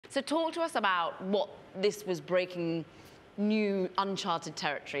So talk to us about what this was breaking new uncharted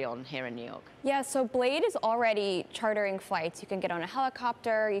territory on here in New York. Yeah, so Blade is already chartering flights. You can get on a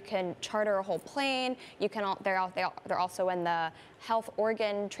helicopter, you can charter a whole plane, you can, they're also in the health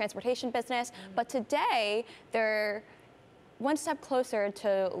organ transportation business. But today, they're one step closer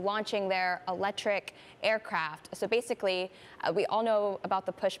to launching their electric aircraft. So basically, we all know about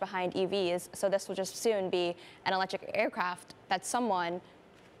the push behind EVs, so this will just soon be an electric aircraft that someone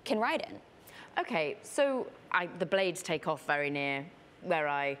can ride in. Okay, so the Blades take off very near where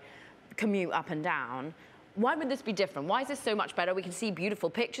I commute up and down. Why would this be different? Why is this so much better? We can see beautiful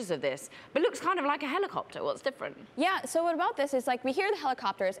pictures of this, but it looks kind of like a helicopter. What's different? Yeah, so what about this is, like, we hear the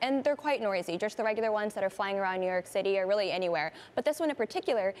helicopters, and they're quite noisy, just the regular ones that are flying around New York City or really anywhere. But this one in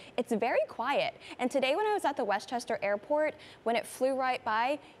particular, it's very quiet. And today when I was at the Westchester airport, when it flew right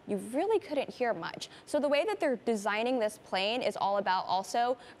by, you really couldn't hear much. So the way that they're designing this plane is all about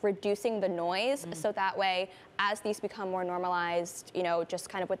also reducing the noise, so that way, as these become more normalized, you know, just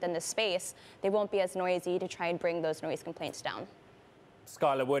kind of within the space, they won't be as noisy to try and bring those noise complaints down.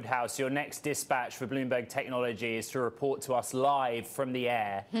 Skylar Woodhouse, your next dispatch for Bloomberg Technology is to report to us live from the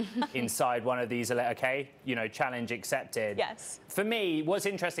air inside one of these, okay? You know, challenge accepted. Yes. For me, what's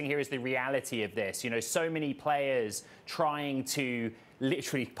interesting here is the reality of this. You know, so many players trying to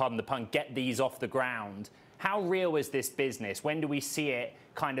literally, pardon the pun, get these off the ground. How real is this business? When do we see it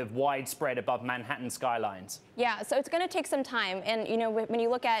kind of widespread above Manhattan skylines? Yeah, so it's going to take some time. And, you know, when you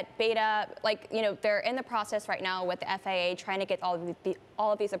look at beta, like, you know, they're in the process right now with the FAA trying to get all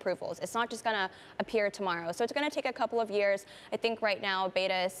of these approvals. It's not just going to appear tomorrow. So it's going to take a couple of years. I think right now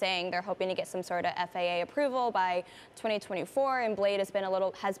beta is saying they're hoping to get some sort of FAA approval by 2024, and Blade has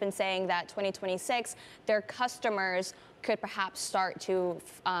been saying that 2026, their customers could perhaps start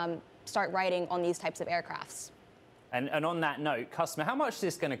riding on these types of aircrafts. And on that note, customer, how much is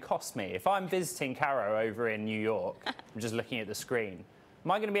this going to cost me? If I'm visiting Caro over in New York, I'm just looking at the screen,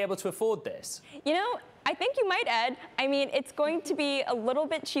 am I going to be able to afford this? You know, I think you might, Ed. I mean, it's going to be a little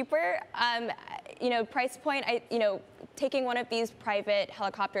bit cheaper. You know, price point, you know, taking one of these private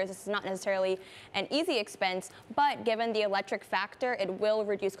helicopters is not necessarily an easy expense, but given the electric factor, it will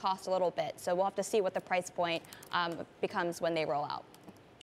reduce cost a little bit. So we'll have to see what the price point becomes when they roll out.